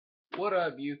What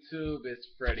up, YouTube? It's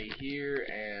Freddy here,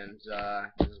 and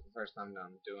this is the first time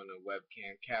I'm doing a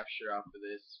webcam capture off of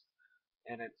this,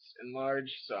 and it's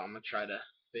enlarged, so I'm gonna try to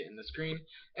fit in the screen.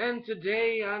 And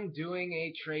today I'm doing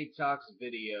a Trade Talks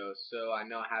video, so I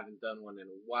know I haven't done one in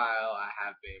a while. I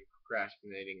have been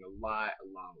procrastinating a lot,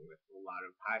 along with a lot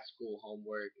of high school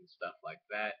homework and stuff like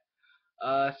that.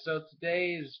 So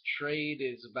today's trade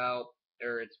is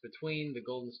it's between the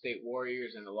Golden State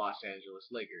Warriors and the Los Angeles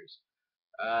Lakers.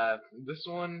 This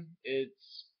one,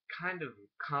 it's kind of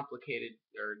complicated,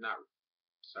 or not,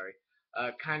 sorry,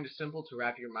 kind of simple to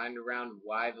wrap your mind around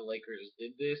why the Lakers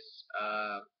did this.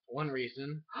 One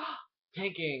reason,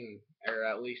 tanking, or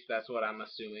at least that's what I'm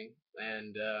assuming,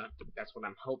 and that's what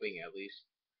I'm hoping at least.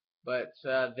 But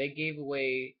they gave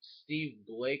away Steve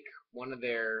Blake, one of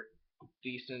their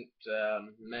decent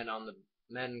men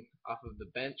off of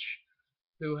the bench,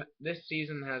 who this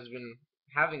season has been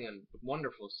having a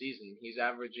wonderful season. He's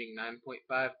averaging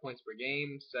 9.5 points per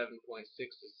game, 7.6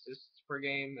 assists per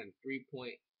game, and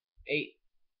 3.8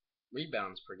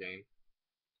 rebounds per game.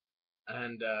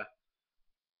 And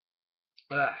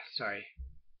sorry.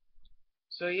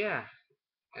 So yeah,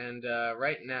 and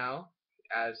right now,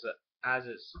 as as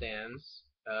it stands,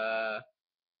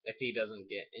 if he doesn't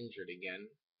get injured again,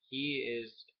 he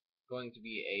is going to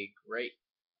be a great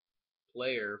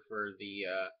player for the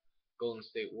Golden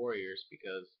State Warriors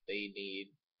because they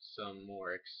need some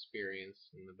more experience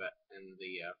in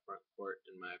the front court,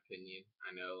 in my opinion.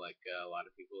 I know a lot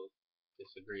of people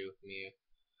disagree with me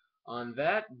on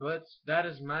that, but that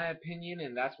is my opinion,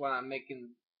 and that's why I'm making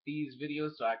these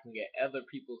videos so I can get other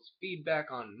people's feedback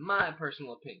on my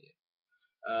personal opinion.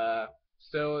 Uh,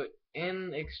 so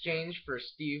in exchange for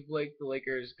Steve Blake, the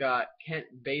Lakers got Kent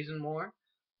Bazenmore.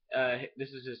 This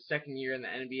is his second year in the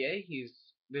NBA.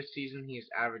 This season he's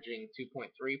averaging 2.3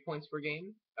 points per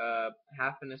game,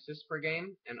 half an assist per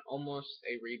game, and almost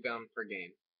a rebound per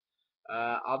game.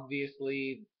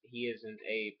 Obviously, he isn't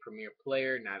a premier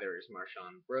player. Neither is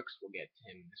MarShon Brooks. We'll get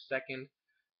to him in a second.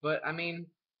 But I mean,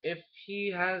 if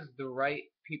he has the right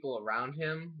people around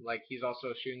him, like he's also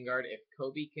a shooting guard. If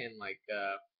Kobe can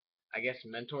I guess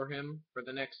mentor him for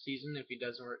the next season, if he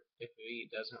doesn't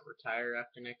retire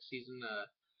after next season,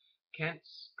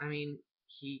 I mean,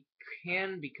 he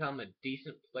can become a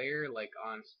decent player, like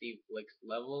on Steve Blake's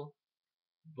level,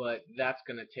 but that's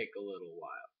gonna take a little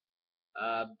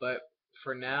while. But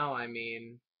for now, I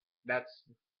mean, that's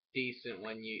decent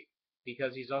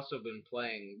because he's also been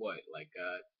playing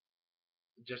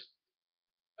just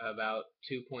about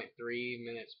 2.3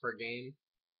 minutes per game.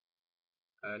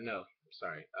 No,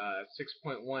 sorry,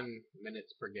 6.1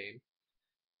 minutes per game.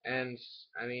 And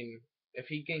I mean, if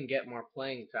he can get more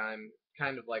playing time,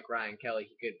 kind of like Ryan Kelly,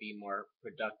 he could be more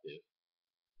productive.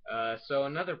 So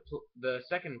the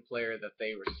second player that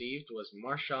they received was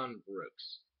MarShon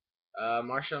Brooks.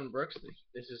 MarShon Brooks,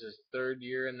 this is his third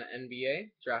year in the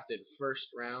NBA, drafted first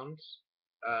round,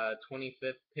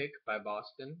 25th pick by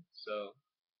Boston. So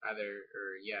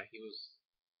yeah, he was.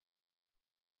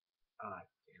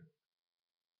 Damn.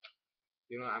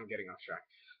 You know what, I'm getting off track.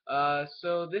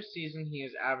 So this season he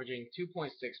is averaging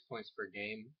 2.6 points per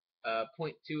game, zero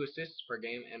point 0.2 assists per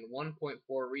game, and 1.4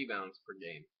 rebounds per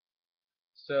game.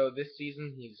 So this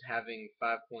season he's having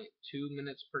 5.2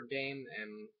 minutes per game,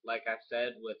 and like I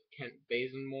said, with Kent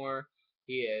Bazenmore,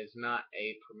 he is not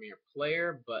a premier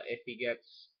player, but if he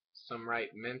gets some right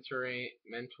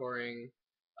mentoring,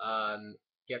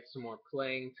 gets some more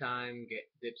playing time,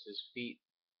 dips his feet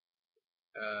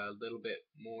a little bit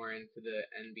more into the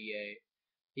NBA,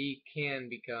 he can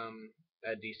become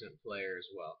a decent player as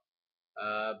well.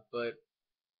 But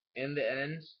in the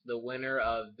end, the winner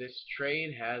of this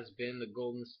trade has been the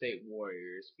Golden State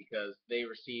Warriors because they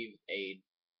received a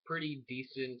pretty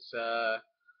decent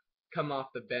come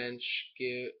off the bench,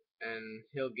 and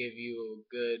he'll give you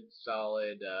a good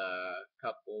solid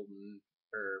couple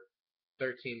or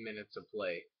 13 minutes of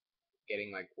play,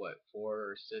 getting like what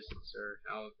 4 assists or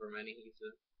however many he's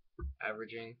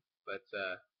averaging, but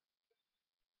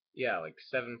yeah, like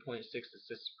 7.6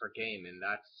 assists per game, and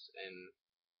that's in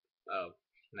oh,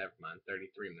 never mind,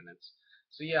 33 minutes.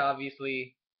 So yeah,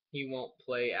 obviously he won't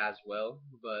play as well,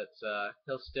 but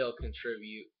he'll still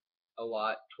contribute a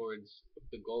lot towards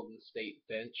the Golden State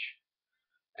bench.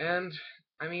 And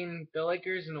I mean, the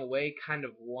Lakers in a way kind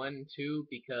of won too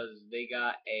because they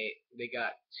got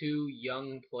two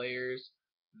young players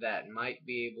that might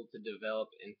be able to develop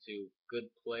into good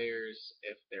players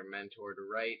if they're mentored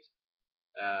right.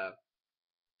 Uh,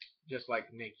 just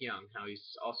like Nick Young, how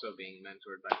he's also being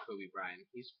mentored by Kobe Bryant.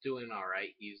 He's doing all right.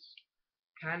 He's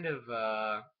kind of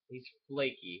he's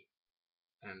flaky,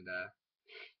 and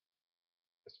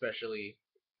especially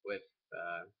with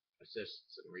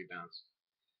assists and rebounds.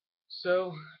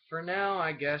 So for now,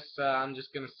 I guess I'm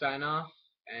just gonna sign off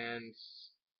and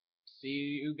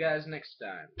see you guys next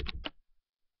time.